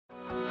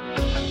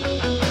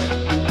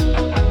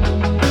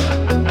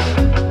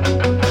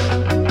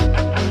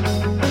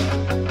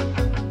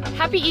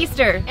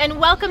Easter! And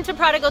welcome to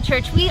Prodigal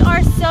Church. We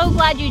are so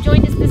glad you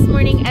joined us this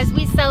morning as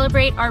we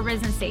celebrate our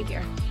risen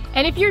Savior.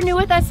 And if you're new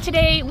with us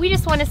today, we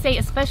just want to say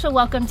a special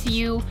welcome to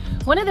you.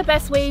 One of the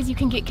best ways you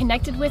can get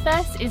connected with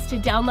us is to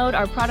download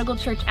our Prodigal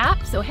Church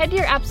app. So head to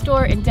your app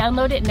store and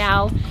download it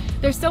now.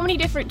 There's so many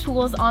different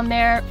tools on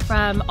there,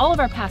 from all of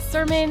our past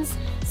sermons,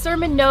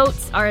 sermon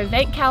notes, our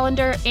event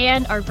calendar,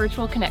 and our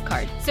virtual Connect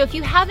card. So if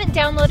you haven't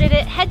downloaded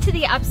it, head to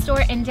the App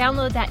Store and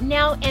download that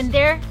now, and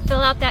there,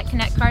 fill out that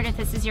Connect card if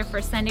this is your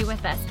first Sunday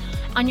with us.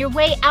 On your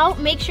way out,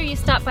 make sure you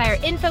stop by our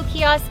info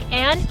kiosk,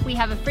 and we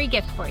have a free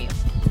gift for you.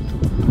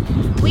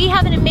 We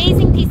have an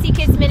amazing PC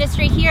Kids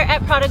ministry here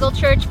at Prodigal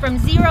Church from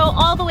 0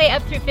 all the way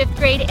up through 5th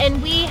grade,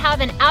 and we have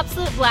an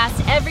absolute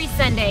blast every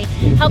Sunday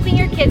helping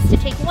your kids to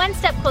take one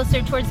step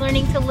closer towards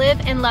learning to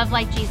live and love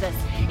like Jesus.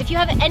 If you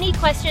have any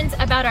questions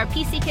about our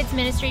PC Kids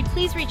ministry,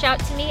 please reach out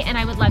to me and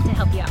I would love to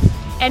help you out.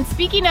 And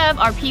speaking of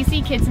our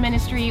PC Kids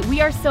ministry,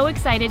 we are so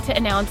excited to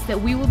announce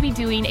that we will be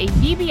doing a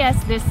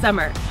VBS this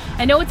summer.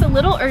 I know it's a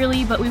little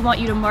early, but we want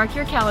you to mark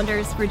your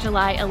calendars for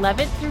July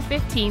 11th through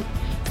 15th.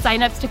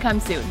 Sign-ups to come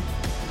soon.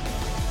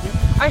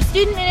 Our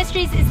student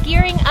ministries is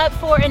gearing up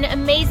for an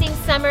amazing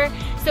summer.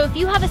 So if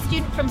you have a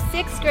student from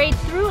 6th grade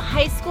through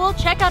high school,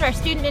 check out our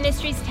student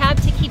ministries tab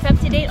to keep up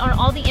to date on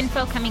all the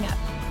info coming up.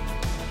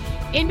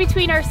 In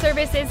between our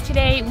services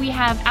today, we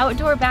have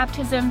outdoor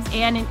baptisms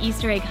and an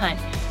Easter egg hunt.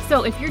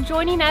 So if you're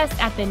joining us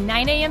at the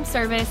 9 a.m.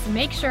 service,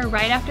 make sure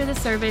right after the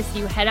service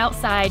you head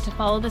outside to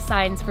follow the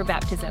signs for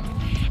baptism.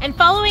 And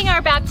following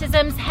our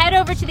baptisms, head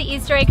over to the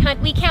Easter egg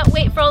hunt. We can't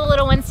wait for all the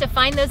little ones to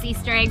find those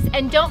Easter eggs.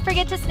 And don't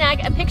forget to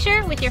snag a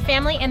picture with your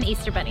family and the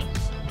Easter Bunny.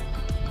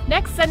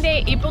 Next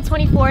Sunday, April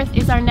 24th,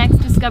 is our next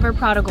Discover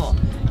Prodigal.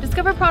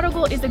 Discover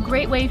Prodigal is a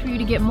great way for you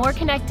to get more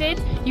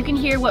connected. You can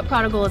hear what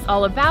Prodigal is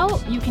all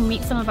about, you can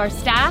meet some of our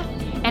staff,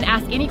 and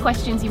ask any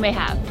questions you may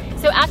have.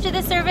 So after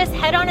the service,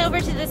 head on over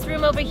to this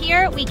room over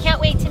here. We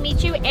can't wait to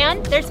meet you,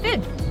 and there's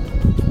food.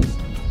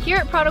 Here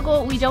at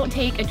Prodigal, we don't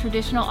take a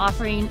traditional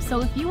offering,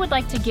 so if you would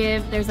like to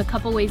give, there's a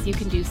couple ways you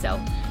can do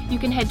so. You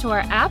can head to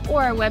our app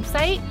or our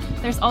website.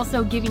 There's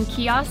also giving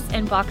kiosks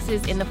and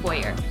boxes in the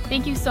foyer.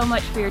 Thank you so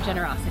much for your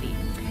generosity.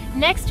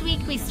 Next week,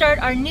 we start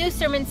our new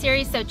sermon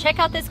series, so check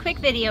out this quick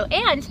video,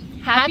 and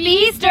Happy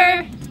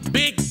Easter!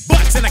 Big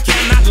butts and I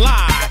cannot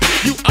lie.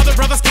 You other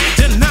brothers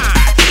can't deny.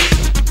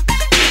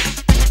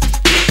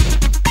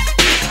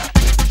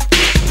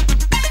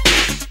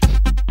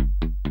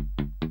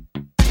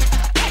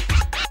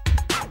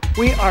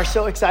 We are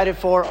so excited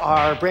for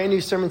our brand new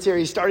sermon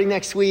series starting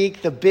next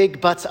week, The Big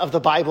Butts of the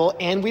Bible.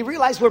 And we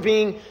realize we're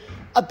being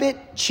a bit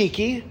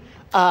cheeky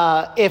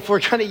if we're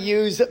going to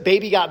use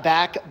Baby Got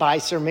Back by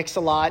Sir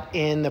Mix-a-Lot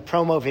in the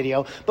promo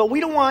video. But we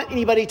don't want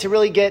anybody to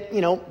really get,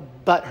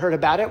 butthurt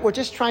about it. We're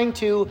just trying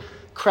to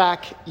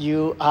crack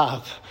you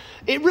up.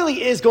 It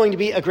really is going to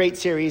be a great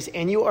series,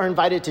 and you are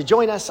invited to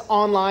join us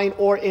online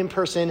or in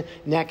person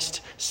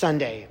next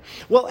Sunday.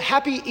 Well,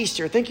 happy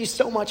Easter. Thank you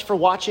so much for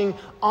watching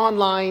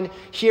online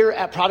here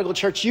at Prodigal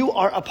Church. You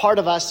are a part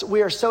of us.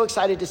 We are so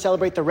excited to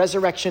celebrate the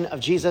resurrection of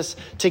Jesus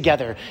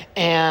together.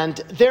 And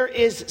there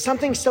is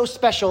something so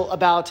special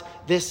about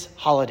this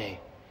holiday.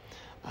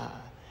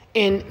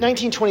 In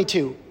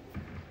 1922,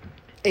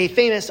 a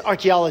famous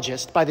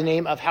archaeologist by the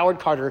name of Howard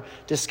Carter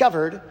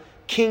discovered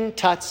King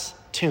Tut's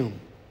tomb.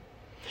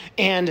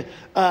 And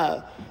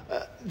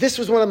this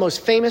was one of the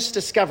most famous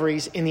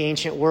discoveries in the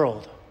ancient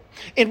world.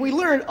 And we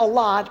learned a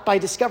lot by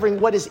discovering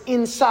what is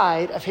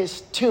inside of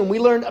his tomb. We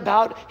learned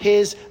about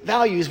his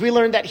values. We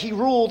learned that he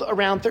ruled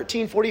around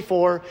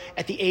 1344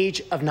 at the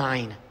age of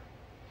 9.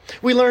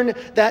 We learned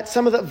that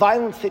some of the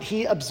violence that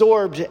he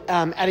absorbed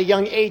at a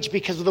young age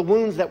because of the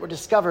wounds that were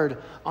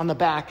discovered on the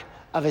back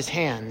of his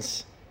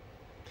hands.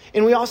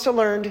 And we also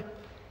learned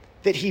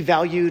that he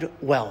valued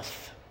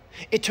wealth.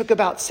 It took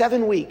about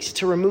 7 weeks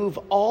to remove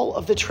all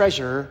of the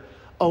treasure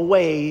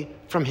away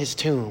from his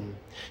tomb.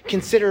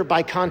 Consider,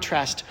 by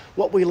contrast,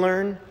 what we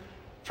learn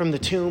from the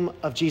tomb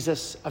of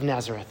Jesus of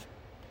Nazareth.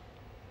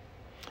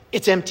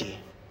 It's empty.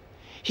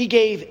 He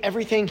gave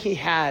everything he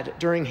had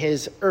during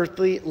his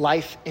earthly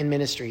life and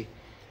ministry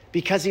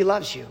because he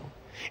loves you.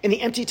 And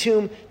the empty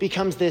tomb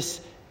becomes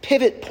this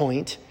pivot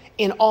point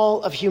in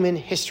all of human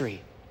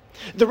history.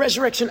 The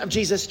resurrection of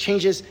Jesus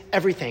changes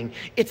everything.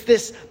 It's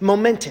this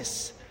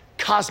momentous,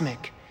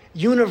 cosmic,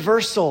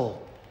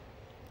 universal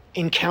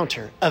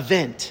encounter,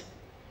 event.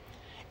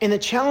 And the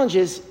challenge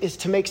is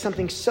to make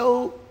something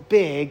so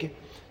big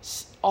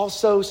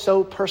also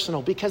so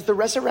personal, because the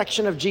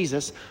resurrection of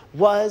Jesus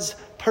was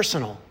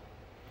personal.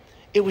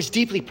 It was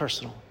deeply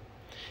personal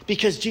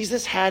because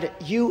Jesus had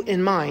you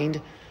in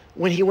mind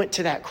when he went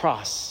to that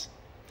cross.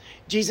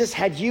 Jesus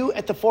had you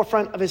at the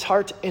forefront of his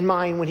heart and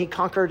mind when he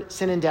conquered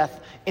sin and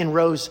death and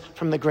rose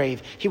from the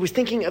grave. He was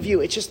thinking of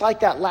you. It's just like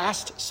that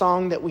last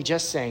song that we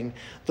just sang.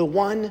 The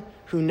one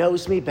who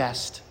knows me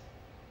best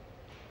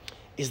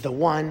is the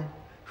one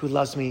who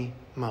loves me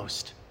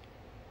most.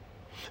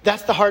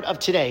 That's the heart of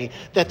today,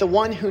 that the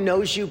one who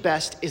knows you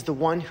best is the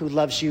one who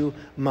loves you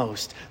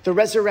most. The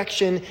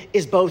resurrection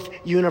is both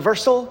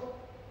universal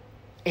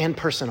and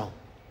personal.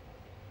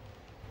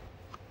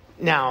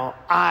 Now,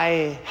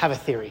 I have a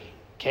theory,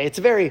 okay? It's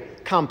a very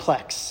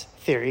complex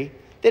theory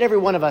that every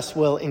one of us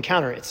will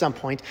encounter at some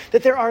point,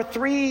 that there are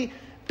three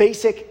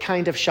basic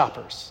kind of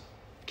shoppers,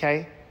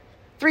 okay?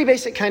 Three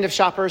basic kind of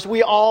shoppers.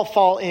 We all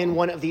fall in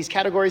one of these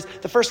categories.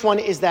 The first one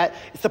is that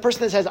it's the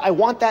person that says, I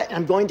want that and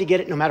I'm going to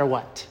get it no matter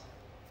what.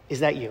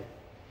 Is that you?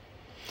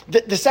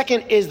 The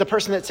second is the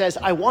person that says,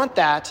 I want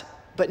that,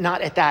 but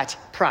not at that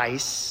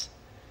price.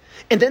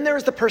 And then there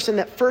is the person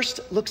that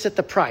first looks at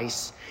the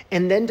price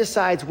and then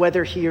decides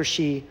whether he or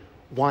she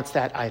wants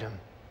that item.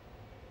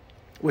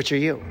 Which are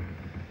you?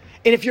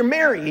 And if you're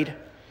married,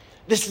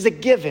 this is a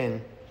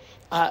given.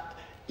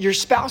 Your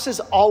spouse is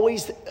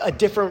always a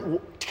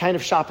different kind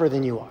of shopper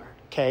than you are,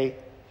 okay?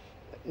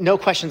 No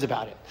questions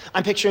about it.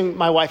 I'm picturing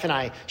my wife and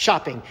I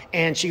shopping,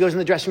 and she goes in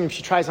the dressing room,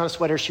 she tries on a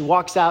sweater, she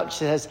walks out, and she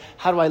says,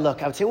 how do I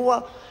look? I would say,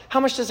 well, how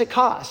much does it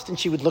cost? And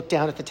she would look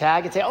down at the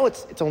tag and say, oh,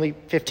 it's only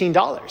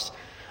 $15.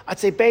 I'd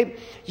say, babe,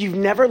 you've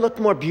never looked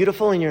more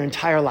beautiful in your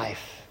entire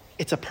life.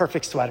 It's a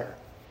perfect sweater.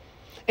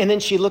 And then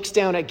she looks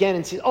down again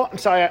and says, oh, I'm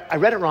sorry, I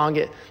read it wrong.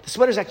 The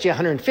sweater's actually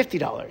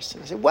 $150.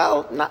 And I say,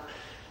 well,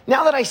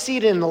 now that I see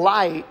it in the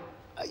light,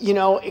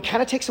 it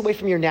kind of takes away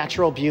from your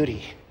natural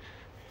beauty.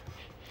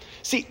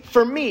 See,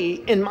 for me,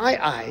 in my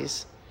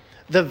eyes,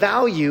 the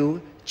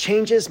value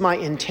changes my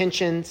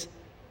intentions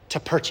to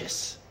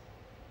purchase.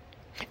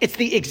 It's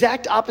the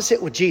exact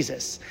opposite with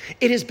Jesus.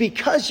 It is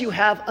because you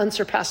have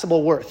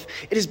unsurpassable worth.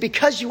 It is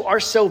because you are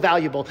so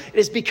valuable. It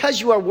is because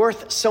you are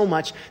worth so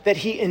much that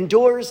he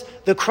endures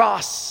the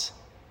cross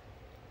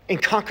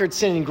and conquered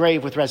sin and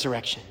grave with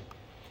resurrection.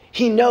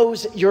 He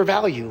knows your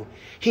value.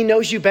 He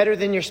knows you better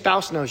than your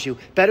spouse knows you,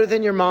 better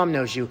than your mom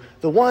knows you.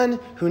 The one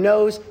who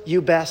knows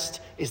you best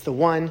is the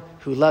one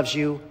who loves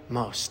you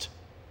most.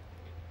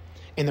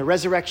 And the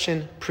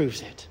resurrection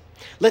proves it.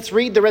 Let's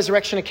read the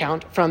resurrection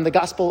account from the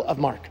Gospel of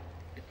Mark.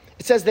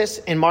 It says this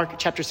in Mark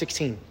chapter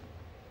 16.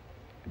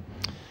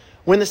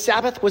 When the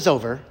Sabbath was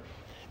over,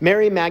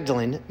 Mary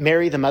Magdalene,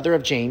 Mary the mother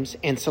of James,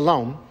 and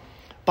Salome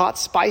bought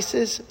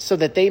spices so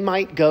that they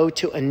might go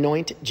to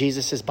anoint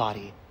Jesus'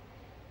 body.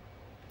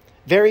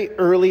 Very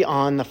early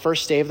on the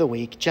first day of the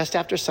week, just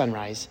after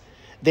sunrise,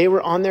 they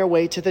were on their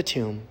way to the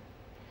tomb,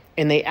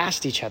 and they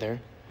asked each other,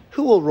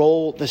 who will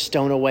roll the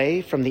stone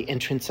away from the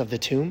entrance of the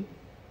tomb?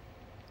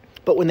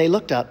 But when they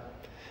looked up,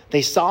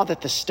 they saw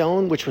that the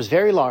stone, which was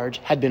very large,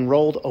 had been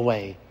rolled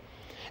away.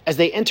 As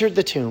they entered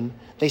the tomb,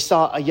 they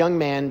saw a young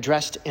man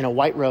dressed in a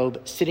white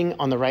robe sitting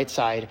on the right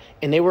side,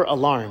 and they were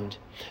alarmed.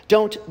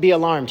 Don't be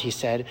alarmed, he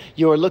said.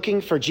 You are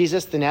looking for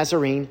Jesus the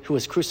Nazarene who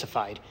was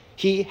crucified.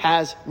 He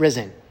has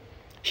risen.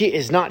 He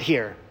is not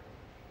here.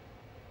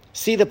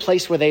 See the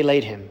place where they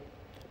laid him.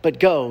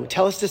 But go,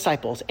 tell his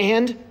disciples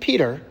and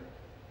Peter,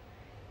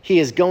 he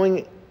is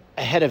going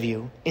ahead of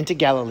you into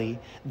Galilee.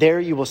 There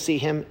you will see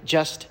him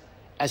just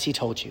as he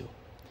told you.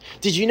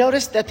 Did you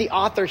notice that the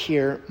author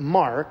here,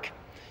 Mark,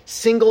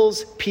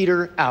 singles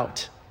Peter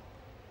out?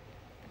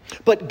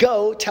 But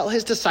go, tell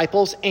his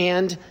disciples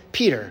and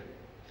Peter.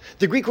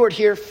 The Greek word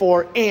here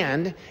for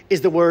and is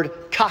the word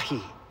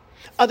kahi.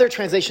 Other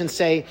translations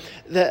say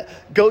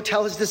that go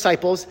tell his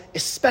disciples,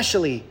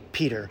 especially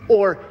Peter,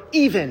 or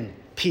even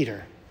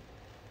Peter.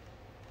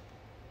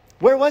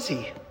 Where was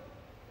he?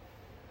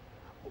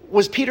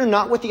 Was Peter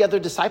not with the other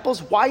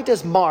disciples? Why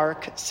does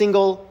Mark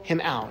single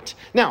him out?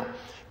 Now,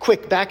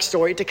 quick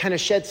backstory to kind of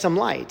shed some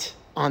light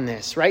on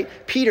this, right?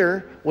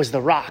 Peter was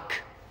the rock.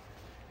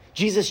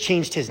 Jesus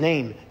changed his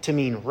name to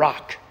mean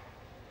rock.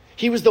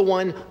 He was the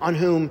one on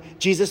whom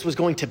Jesus was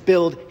going to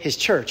build his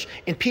church.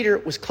 And Peter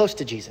was close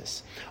to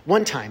Jesus.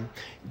 One time,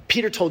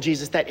 Peter told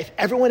Jesus that if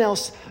everyone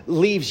else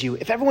leaves you,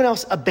 if everyone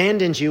else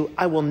abandons you,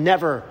 I will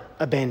never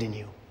abandon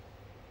you.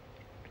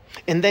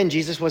 And then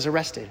Jesus was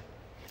arrested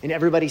and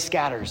everybody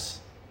scatters.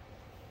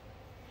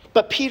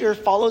 But Peter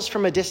follows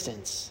from a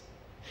distance.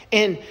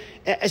 And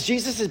as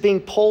Jesus is being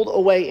pulled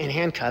away in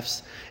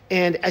handcuffs,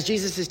 and as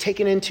Jesus is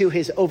taken into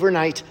his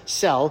overnight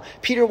cell,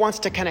 Peter wants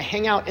to kind of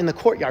hang out in the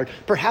courtyard,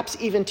 perhaps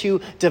even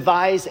to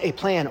devise a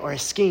plan or a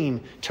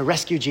scheme to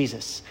rescue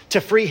Jesus,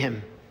 to free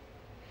him.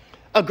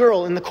 A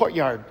girl in the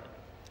courtyard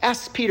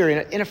asks Peter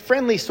in a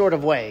friendly sort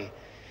of way,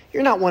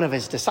 "You're not one of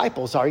his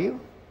disciples, are you?"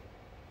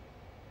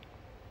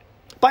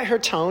 By her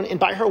tone and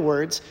by her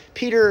words,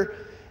 Peter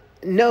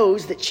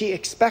knows that she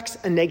expects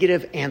a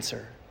negative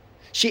answer.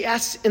 She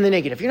asks in the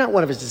negative, "You're not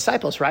one of his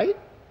disciples, right?"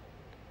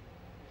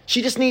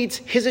 She just needs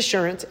his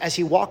assurance as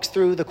he walks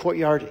through the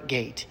courtyard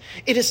gate.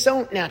 It is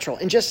so natural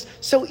and just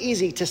so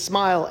easy to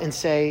smile and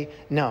say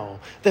no.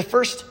 The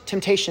first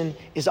temptation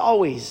is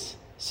always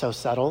so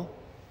subtle.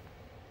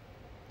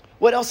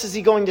 What else is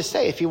he going to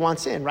say if he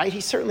wants in, right?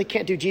 He certainly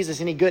can't do Jesus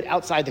any good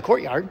outside the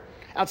courtyard,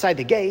 outside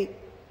the gate.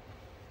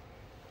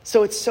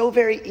 So it's so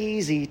very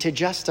easy to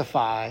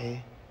justify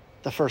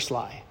the first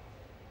lie.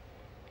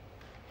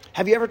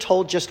 Have you ever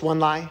told just one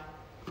lie?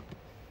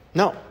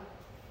 No.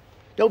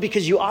 No,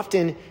 because you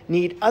often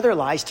need other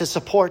lies to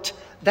support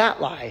that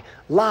lie.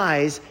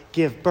 Lies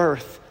give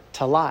birth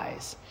to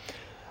lies.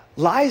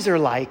 Lies are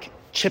like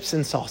chips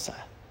and salsa,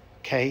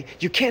 okay?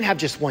 You can't have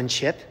just one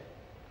chip.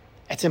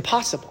 It's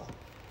impossible.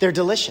 They're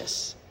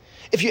delicious.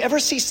 If you ever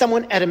see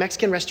someone at a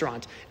Mexican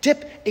restaurant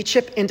dip a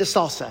chip into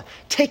salsa,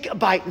 take a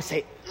bite and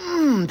say,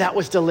 that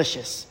was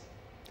delicious.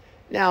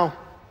 Now,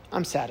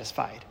 I'm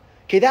satisfied.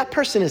 Okay, that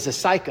person is a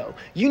psycho.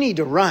 You need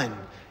to run,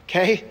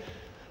 okay?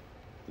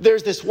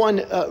 There's this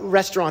one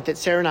restaurant that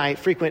Sarah and I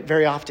frequent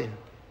very often.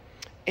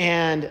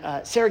 And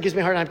Sarah gives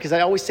me a hard time because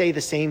I always say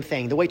the same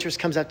thing. The waitress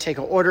comes up to take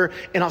an order,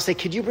 and I'll say,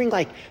 could you bring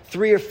like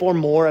 3 or 4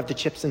 more of the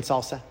chips and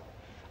salsa?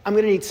 I'm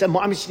going to need some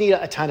more. I just need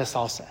a ton of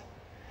salsa.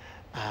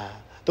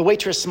 The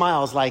waitress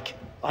smiles like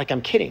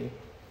I'm kidding.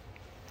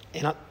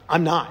 And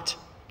I'm not,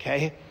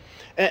 okay?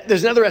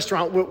 There's another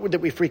restaurant that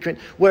we frequent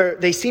where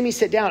they see me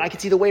sit down. I can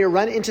see the waiter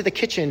run into the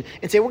kitchen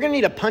and say, we're going to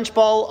need a punch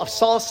bowl of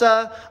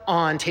salsa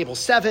on table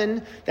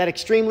 7. That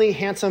extremely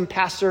handsome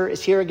pastor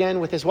is here again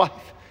with his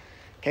wife.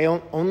 Okay,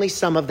 only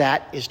some of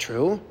that is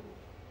true.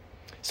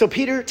 So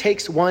Peter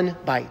takes one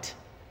bite,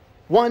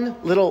 one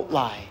little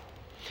lie.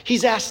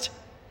 He's asked,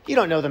 you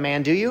don't know the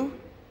man, do you?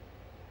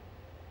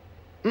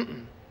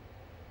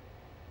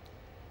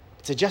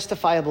 It's a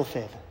justifiable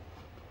fib.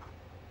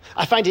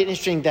 I find it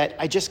interesting that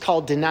I just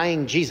called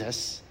denying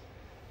Jesus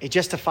a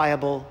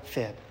justifiable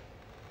fib.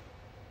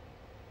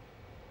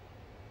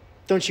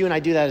 Don't you and I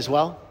do that as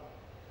well?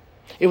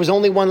 It was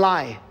only one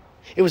lie.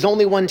 It was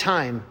only one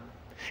time.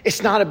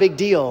 It's not a big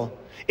deal.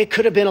 It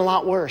could have been a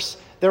lot worse.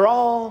 They're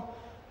all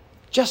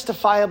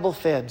justifiable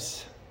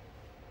fibs.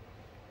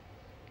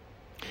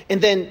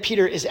 And then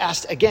Peter is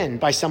asked again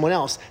by someone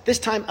else, this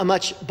time a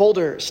much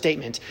bolder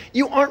statement.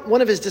 You aren't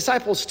one of his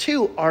disciples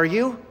too, are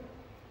you?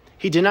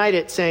 He denied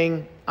it,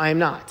 saying, I am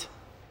not.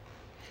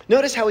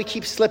 Notice how he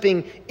keeps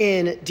slipping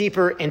in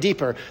deeper and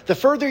deeper. The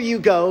further you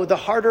go, the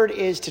harder it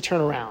is to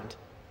turn around.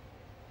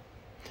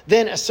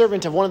 Then a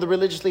servant of one of the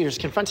religious leaders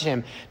confronted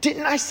him.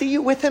 Didn't I see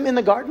you with him in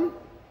the garden?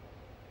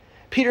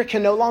 Peter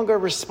can no longer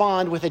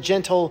respond with a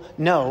gentle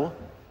no.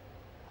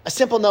 A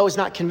simple no is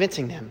not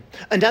convincing them.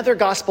 Another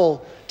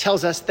gospel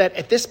tells us that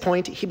at this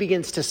point, he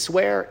begins to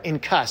swear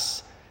and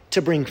cuss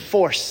to bring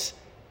force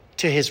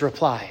to his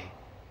reply.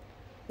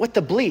 What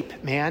the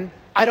bleep, man?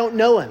 I don't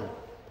know him.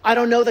 I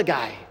don't know the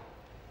guy.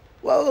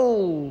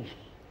 Whoa,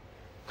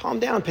 calm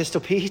down,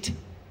 Pistol Pete.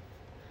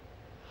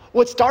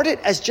 What started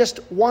as just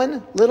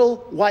one little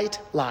white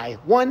lie,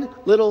 one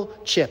little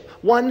chip,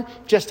 one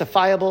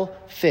justifiable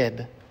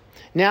fib,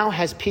 now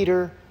has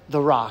Peter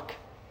the Rock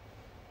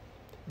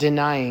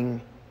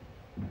denying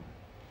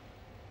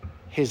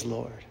his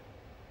Lord,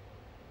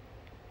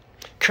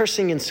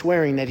 cursing and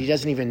swearing that he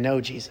doesn't even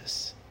know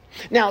Jesus.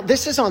 Now,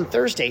 this is on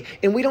Thursday,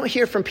 and we don't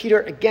hear from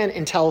Peter again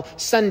until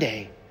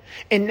Sunday.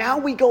 And now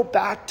we go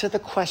back to the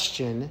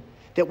question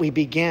that we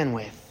began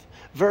with.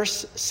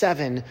 Verse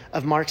 7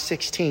 of Mark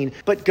 16,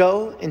 but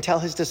go and tell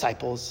his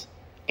disciples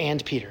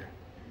and Peter.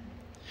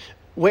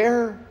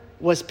 Where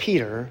was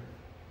Peter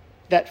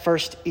that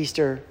first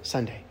Easter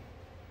Sunday?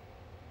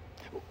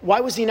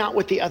 Why was he not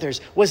with the others?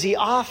 Was he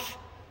off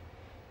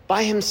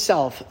by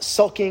himself,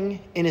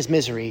 sulking in his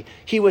misery?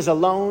 He was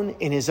alone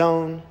in his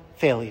own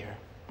failure,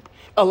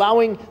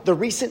 allowing the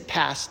recent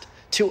past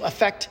to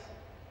affect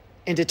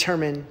and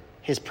determine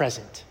his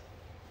present.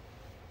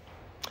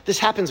 This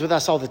happens with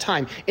us all the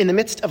time. In the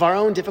midst of our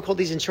own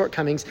difficulties and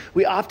shortcomings,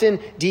 we often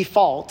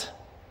default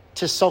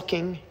to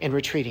sulking and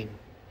retreating.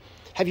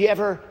 Have you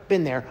ever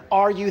been there?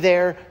 Are you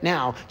there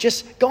now?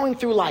 Just going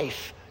through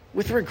life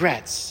with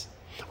regrets.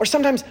 Or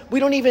sometimes we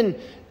don't even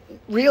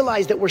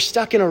realize that we're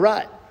stuck in a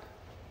rut.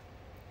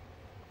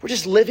 We're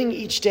just living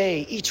each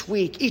day, each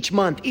week, each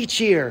month,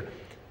 each year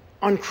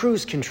on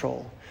cruise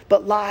control.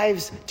 But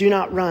lives do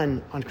not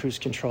run on cruise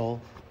control.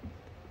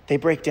 They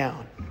break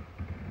down.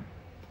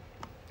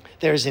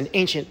 There's an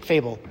ancient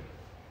fable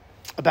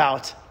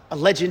about a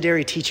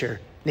legendary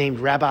teacher named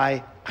Rabbi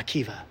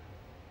Akiva.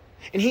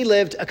 And he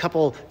lived a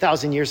couple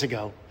thousand years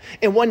ago.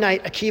 And one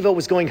night, Akiva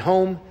was going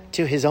home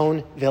to his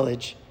own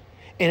village.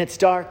 And it's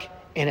dark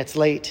and it's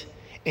late.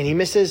 And he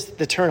misses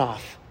the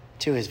turnoff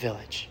to his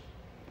village.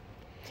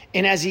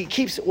 And as he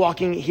keeps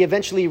walking, he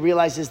eventually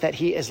realizes that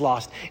he is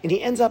lost. And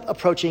he ends up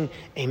approaching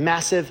a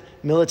massive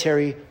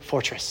military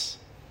fortress.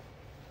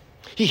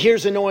 He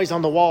hears a noise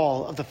on the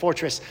wall of the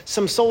fortress.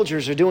 Some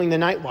soldiers are doing the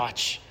night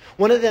watch.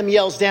 One of them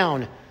yells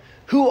down,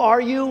 "Who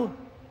are you?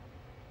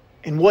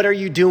 And what are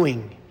you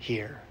doing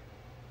here?"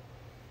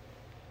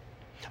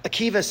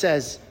 Akiva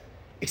says,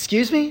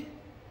 "Excuse me?"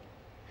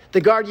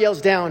 The guard yells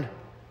down,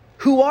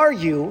 "Who are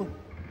you?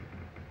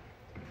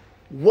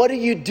 What are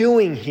you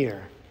doing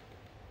here?"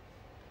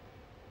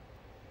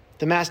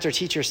 The master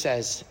teacher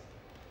says,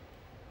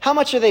 "How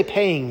much are they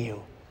paying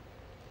you?"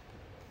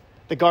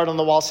 The guard on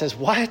the wall says,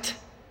 "What?"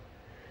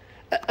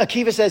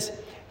 Akiva says,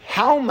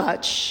 "How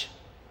much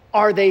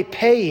are they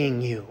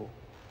paying you?"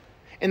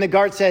 And the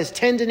guard says,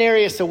 10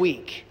 denarii a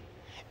week.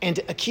 And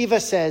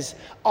Akiva says,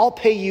 "I'll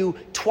pay you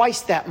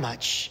twice that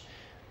much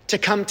to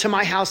come to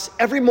my house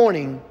every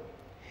morning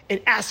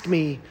and ask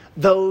me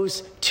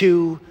those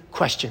 2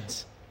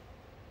 questions.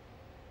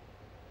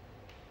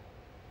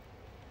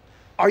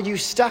 Are you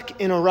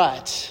stuck in a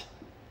rut?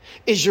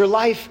 Is your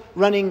life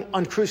running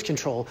on cruise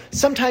control?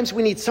 Sometimes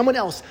we need someone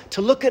else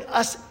to look at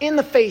us in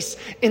the face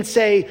and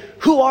say,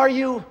 who are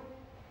you?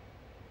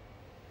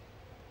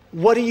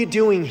 What are you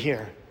doing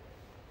here?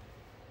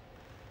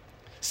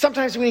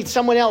 Sometimes we need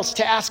someone else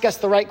to ask us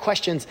the right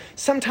questions.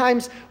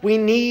 Sometimes we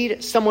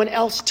need someone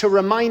else to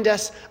remind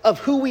us of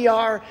who we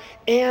are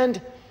and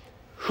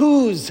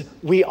whose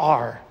we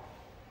are.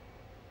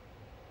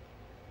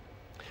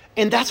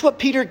 And that's what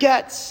Peter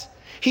gets.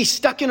 He's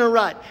stuck in a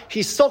rut.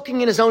 He's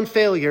sulking in his own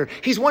failure.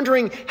 He's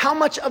wondering, how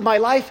much of my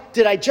life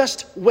did I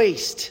just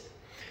waste?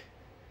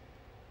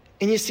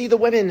 And you see, the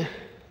women,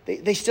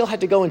 they still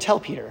had to go and tell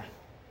Peter.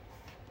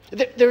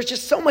 There's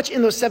just so much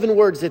in those 7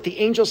 words that the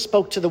angel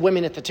spoke to the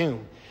women at the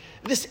tomb.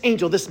 This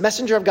angel, this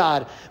messenger of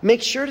God,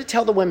 makes sure to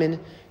tell the women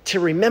to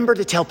remember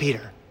to tell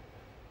Peter.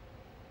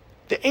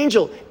 The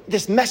angel,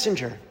 this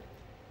messenger,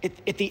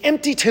 at the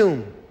empty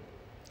tomb,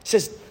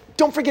 says,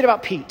 don't forget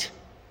about Pete.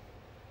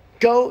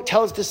 Go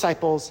tell his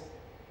disciples,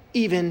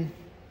 even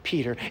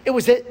Peter. It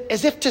was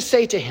as if to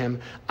say to him,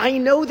 I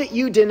know that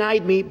you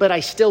denied me, but I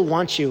still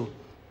want you.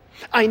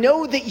 I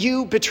know that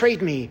you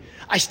betrayed me.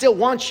 I still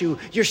want you.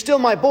 You're still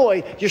my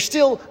boy. You're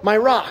still my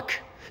rock.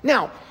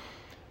 Now,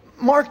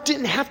 Mark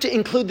didn't have to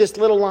include this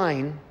little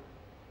line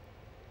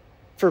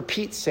for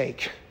Pete's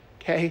sake,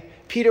 okay?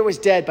 Peter was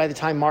dead by the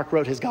time Mark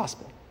wrote his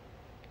gospel.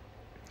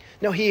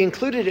 No, he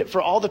included it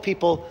for all the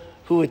people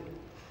who would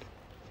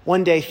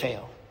one day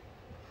fail.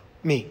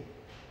 Me.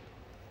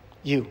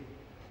 You.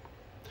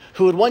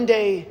 Who would one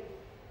day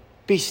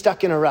be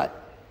stuck in a rut.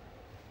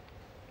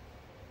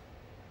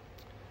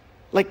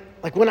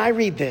 Like when I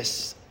read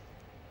this,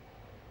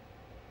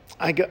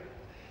 it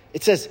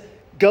says,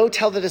 go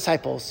tell the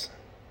disciples,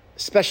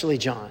 especially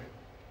John.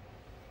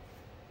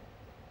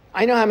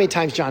 I know how many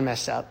times John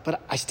messed up,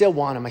 but I still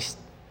want him. I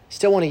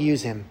still want to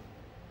use him.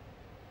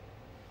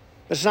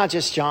 But it's not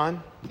just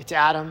John. It's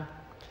Adam.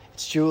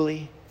 It's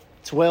Julie.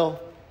 It's Will.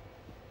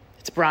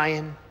 It's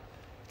Brian.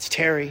 It's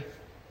Terry.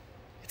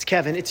 It's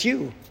Kevin. It's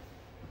you.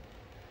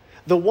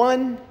 The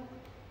one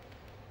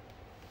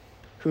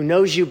who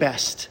knows you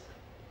best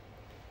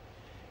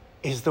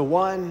is the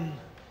one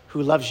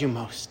who loves you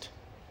most.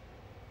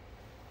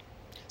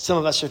 Some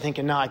of us are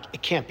thinking, no,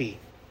 it can't be.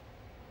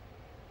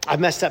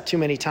 I've messed up too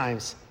many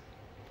times.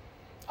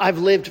 I've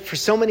lived for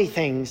so many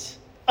things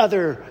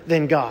other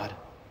than God.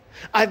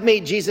 I've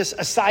made Jesus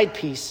a side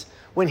piece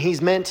when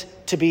he's meant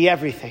to be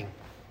everything.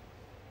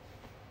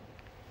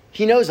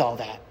 He knows all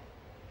that,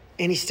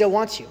 and he still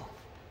wants you.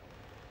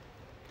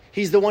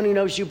 He's the one who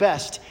knows you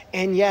best,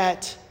 and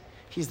yet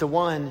he's the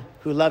one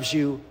who loves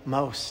you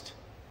most.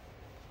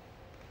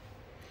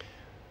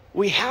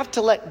 We have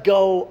to let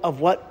go of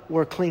what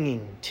we're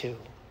clinging to.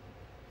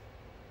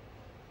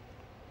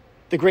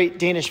 The great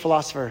Danish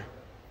philosopher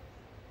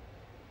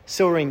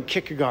Søren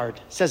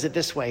Kierkegaard says it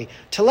this way: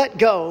 to let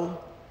go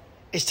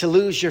is to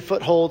lose your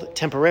foothold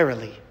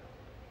temporarily.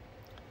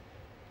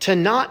 To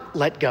not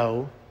let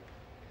go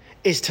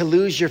is to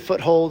lose your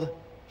foothold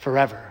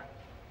forever.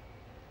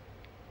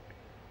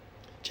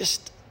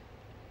 Just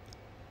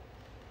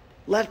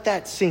let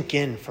that sink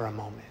in for a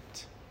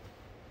moment.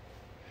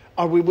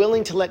 Are we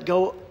willing to let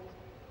go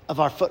of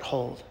our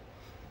foothold,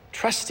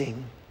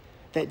 trusting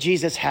that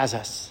Jesus has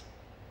us?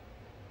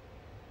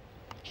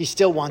 He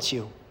still wants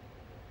you.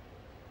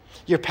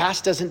 Your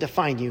past doesn't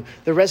define you.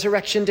 The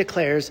resurrection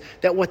declares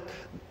that what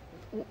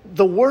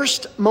the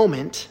worst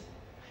moment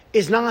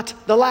is not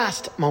the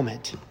last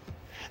moment.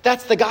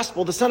 That's the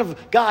gospel. The Son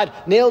of God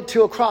nailed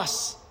to a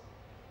cross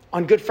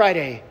on Good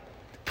Friday,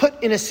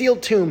 put in a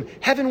sealed tomb.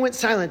 Heaven went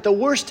silent. The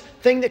worst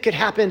thing that could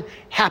happen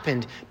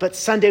happened, but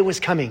Sunday was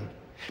coming.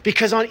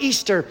 Because on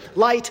Easter,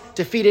 light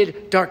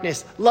defeated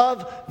darkness.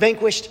 Love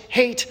vanquished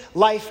hate.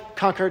 Life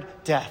conquered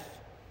death.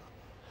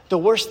 The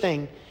worst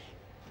thing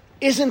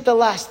isn't the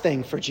last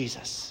thing for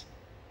Jesus.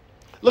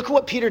 Look at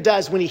what Peter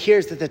does when he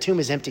hears that the tomb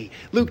is empty.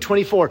 Luke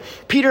 24.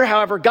 Peter,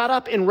 however, got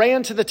up and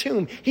ran to the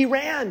tomb. He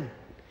ran.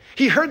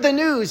 He heard the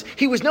news.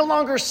 He was no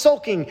longer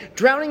sulking,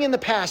 drowning in the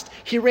past.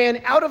 He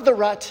ran out of the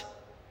rut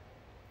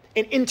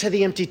and into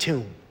the empty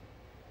tomb.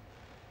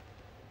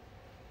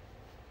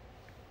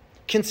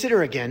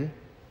 Consider again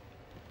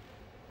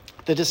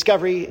the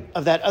discovery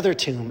of that other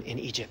tomb in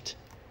Egypt.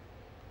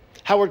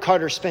 Howard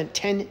Carter spent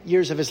 10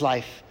 years of his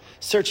life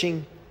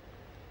searching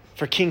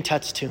for King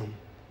Tut's tomb.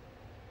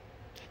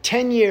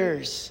 10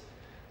 years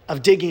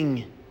of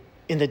digging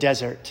in the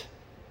desert.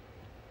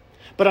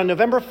 But on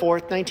November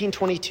 4th,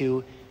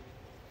 1922,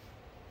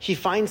 he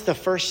finds the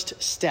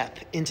first step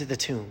into the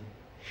tomb.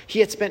 He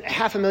had spent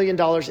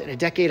 $500,000 in a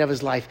decade of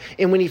his life.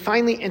 And when he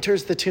finally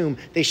enters the tomb,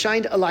 they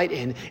shined a light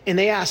in and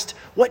they asked,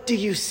 "What do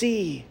you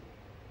see?"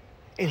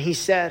 And he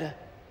said,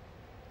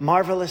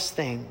 "Marvelous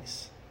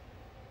things."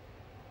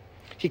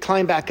 He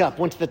climbed back up,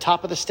 went to the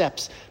top of the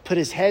steps, put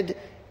his head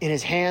in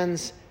his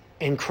hands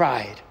and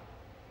cried.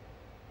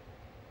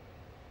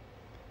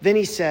 Then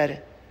he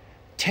said,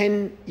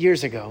 10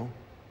 years ago,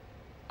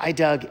 I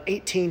dug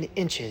 18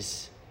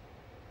 inches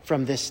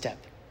from this step.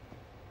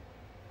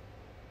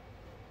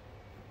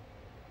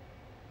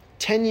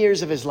 10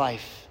 years of his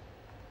life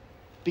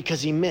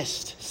because he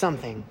missed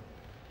something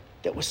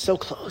that was so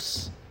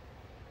close.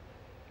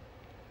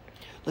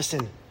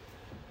 Listen,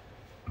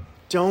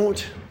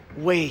 don't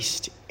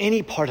waste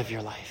any part of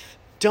your life.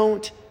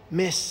 Don't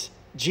miss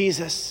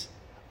Jesus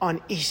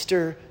on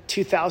Easter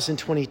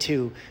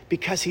 2022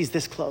 because he's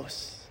this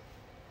close.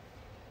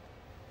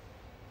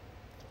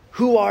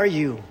 Who are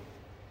you?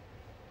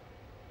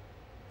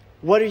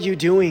 What are you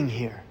doing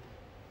here?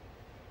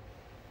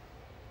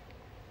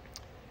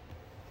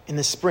 In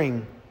the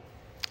spring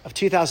of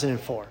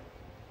 2004,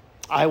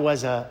 I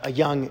was a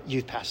young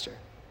youth pastor.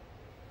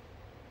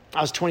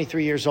 I was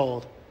 23 years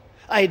old.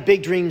 I had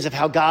big dreams of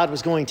how God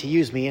was going to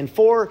use me. And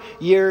 4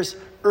 years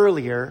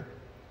earlier,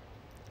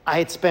 I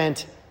had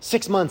spent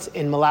 6 months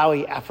in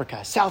Malawi,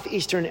 Africa,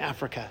 southeastern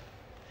Africa.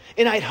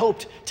 And I'd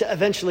hoped to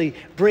eventually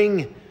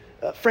bring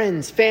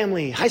friends,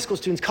 family, high school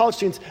students, college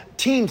students,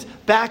 teams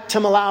back to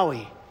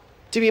Malawi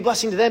to be a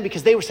blessing to them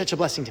because they were such a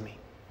blessing to me.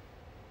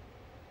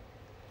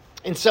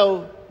 And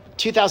so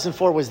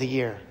 2004 was the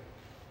year.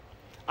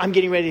 I'm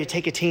getting ready to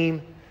take a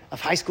team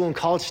of high school and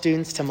college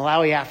students to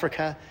Malawi,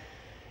 Africa.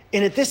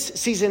 And at this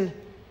season,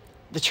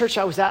 the church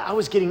I was at, I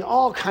was getting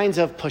all kinds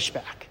of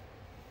pushback.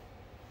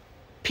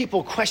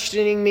 People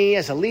questioning me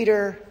as a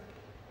leader,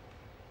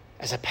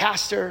 as a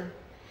pastor.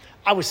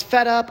 I was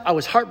fed up. I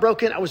was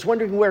heartbroken. I was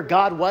wondering where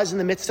God was in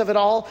the midst of it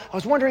all. I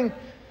was wondering,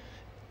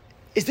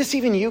 is this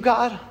even you,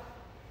 God?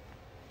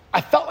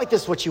 I felt like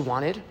this is what you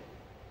wanted,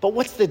 but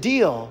what's the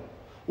deal?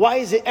 Why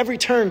is it every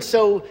turn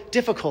so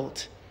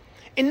difficult?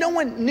 And no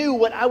one knew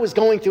what I was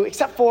going through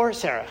except for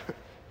Sarah.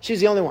 She was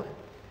the only one.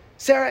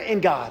 Sarah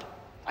and God,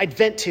 I'd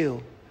vent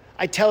to.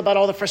 I'd tell about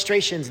all the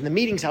frustrations and the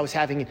meetings I was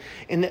having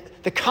and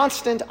the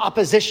constant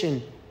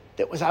opposition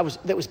that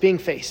was being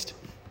faced.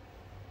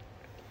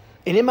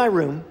 And in my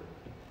room,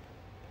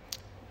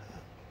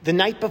 the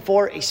night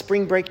before a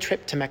spring break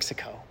trip to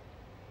Mexico,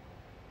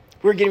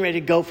 we were getting ready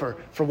to go for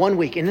 1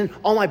 week. And then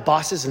all my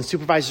bosses and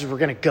supervisors were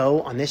going to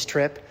go on this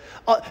trip.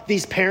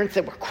 These parents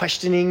that were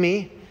questioning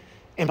me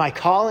and my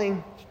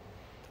calling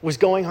was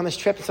going on this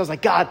trip. And so I was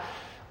like, God,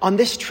 on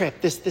this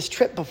trip, this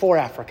trip before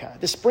Africa,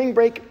 the spring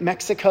break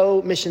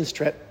Mexico missions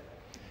trip,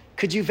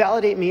 could you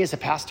validate me as a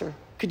pastor?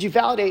 Could you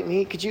validate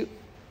me? Could you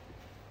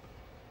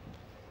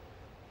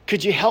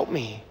help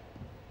me?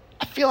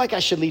 I feel like I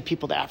should lead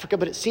people to Africa,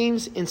 but it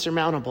seems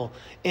insurmountable.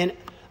 And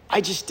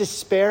I just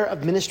despair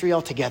of ministry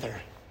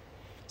altogether.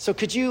 So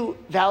could you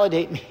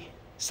validate me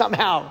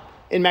somehow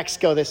in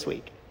Mexico this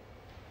week?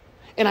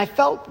 And I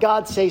felt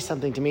God say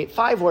something to me,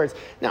 5 words.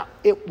 Now,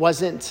 it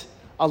wasn't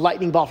a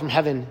lightning bolt from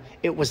heaven.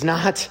 It was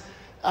not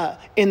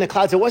in the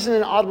clouds. It wasn't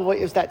an audible voice.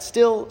 It was that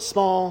still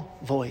small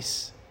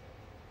voice.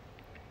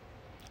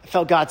 I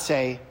felt God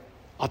say,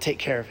 I'll take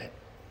care of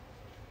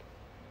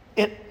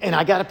it. And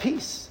I got a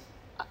peace.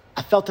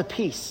 I felt a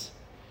peace.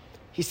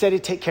 He said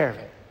he'd take care of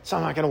it. So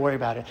I'm not going to worry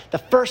about it. The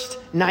first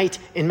night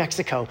in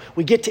Mexico,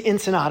 we get to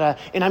Ensenada,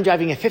 and I'm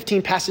driving a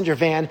 15-passenger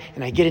van,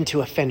 and I get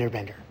into a fender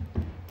bender.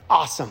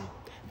 Awesome.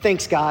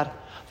 Thanks, God.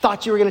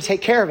 Thought you were going to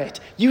take care of it.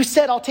 You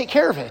said I'll take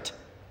care of it.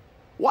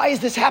 Why is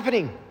this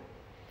happening?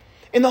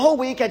 And the whole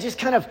week, I just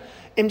kind of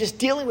am just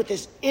dealing with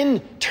this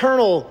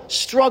internal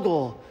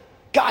struggle.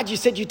 God, you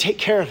said you'd take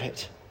care of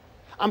it.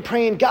 I'm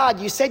praying, God,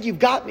 you said you've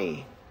got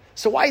me.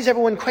 So why is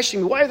everyone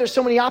questioning me? Why are there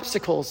so many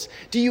obstacles?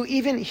 Do you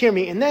even hear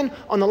me? And then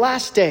on the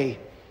last day,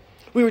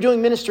 we were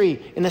doing ministry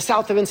in the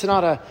south of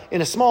Ensenada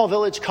in a small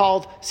village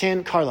called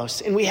San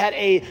Carlos. And we had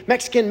a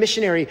Mexican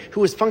missionary who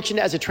was functioned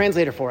as a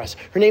translator for us.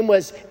 Her name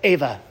was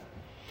Eva.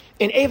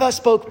 And Eva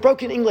spoke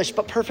broken English,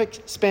 but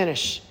perfect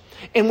Spanish.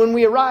 And when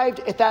we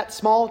arrived at that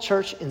small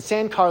church in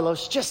San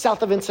Carlos, just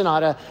south of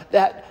Ensenada,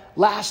 that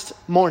last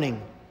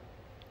morning,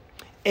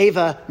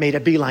 Eva made a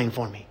beeline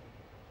for me.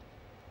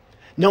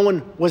 No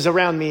one was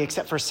around me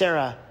except for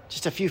Sarah,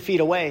 just a few feet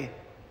away.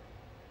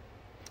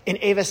 And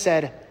Eva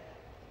said,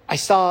 I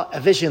saw a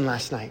vision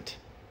last night.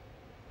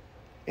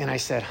 And I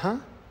said, huh?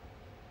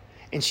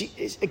 And she,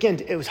 again,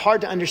 it was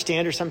hard to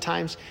understand her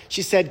sometimes.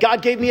 She said,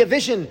 God gave me a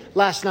vision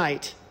last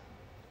night.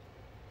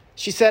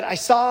 She said, I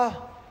saw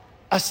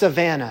a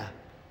savanna.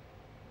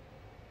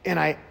 And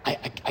I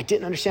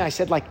didn't understand. I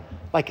said, like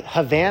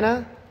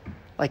Havana?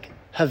 Like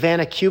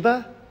Havana,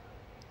 Cuba?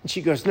 And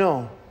she goes,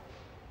 no,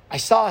 I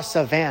saw a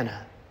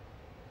savanna.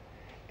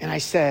 And I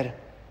said,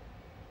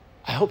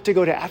 I hope to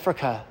go to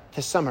Africa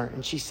this summer.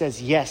 And she says,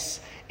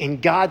 yes.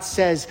 And God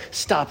says,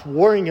 stop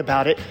worrying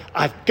about it.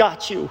 I've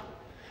got you.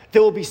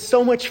 There will be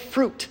so much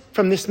fruit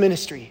from this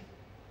ministry.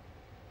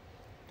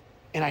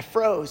 And I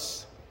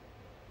froze.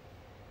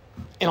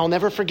 And I'll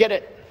never forget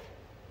it.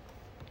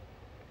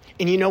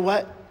 And you know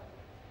what?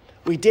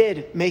 We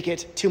did make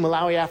it to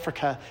Malawi,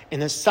 Africa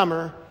in the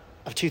summer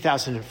of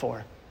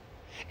 2004.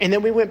 And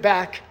then we went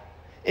back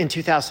in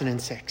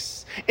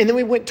 2006. And then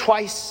we went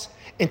twice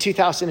in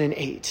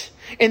 2008.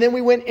 And then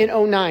we went in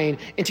 2009,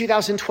 in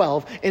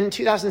 2012, and in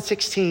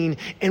 2016.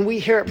 And we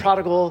here at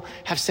Prodigal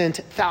have sent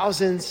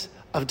thousands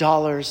of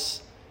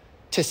dollars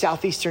to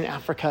Southeastern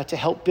Africa to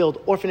help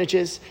build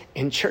orphanages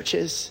and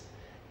churches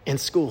and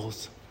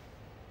schools.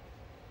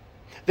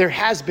 There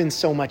has been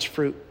so much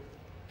fruit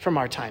from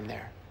our time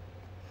there.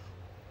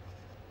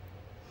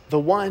 The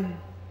one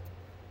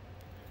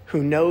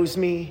who knows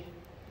me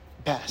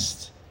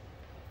best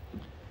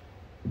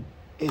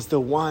is the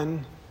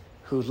one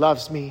who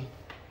loves me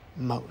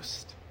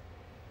most.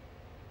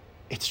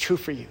 It's true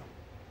for you.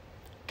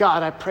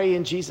 God, I pray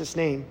in Jesus'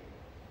 name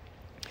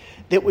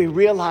that we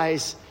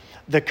realize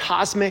the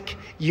cosmic,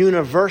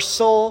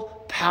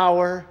 universal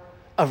power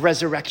of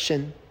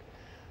resurrection.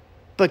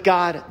 But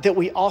God, that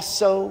we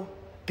also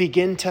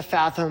begin to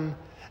fathom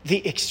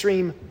the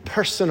extreme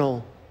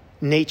personal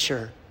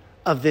nature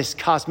of this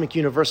cosmic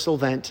universal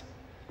event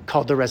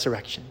called the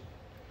resurrection.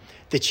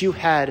 That you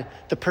had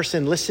the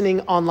person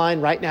listening online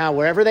right now,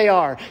 wherever they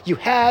are, you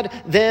had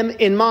them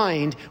in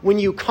mind when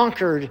you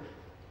conquered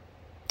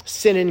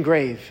sin and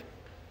grave.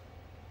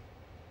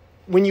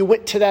 When you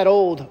went to that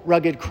old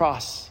rugged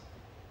cross.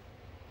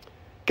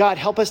 God,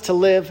 help us to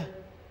live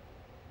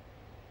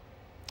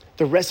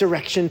the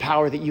resurrection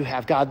power that you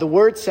have. God, the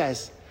word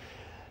says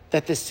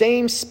that the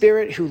same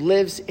Spirit who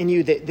lives in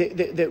you,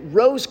 that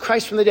rose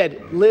Christ from the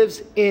dead,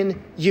 lives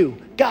in you.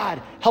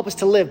 God, help us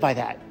to live by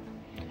that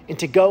and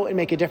to go and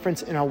make a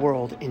difference in our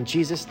world. In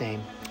Jesus'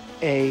 name,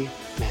 amen.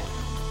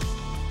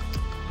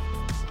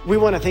 We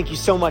want to thank you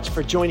so much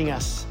for joining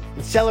us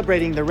in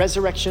celebrating the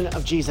resurrection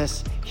of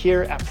Jesus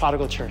here at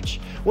Prodigal Church.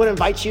 I want to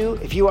invite you,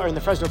 if you are in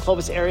the Fresno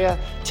Clovis area,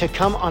 to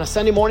come on a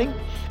Sunday morning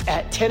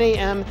at 10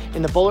 a.m.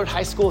 in the Bullard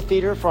High School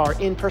Theater for our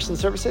in-person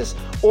services,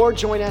 or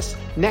join us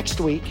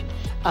next week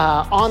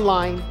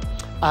online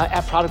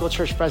at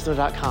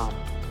prodigalchurchfresno.com.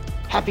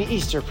 Happy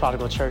Easter,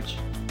 Prodigal Church.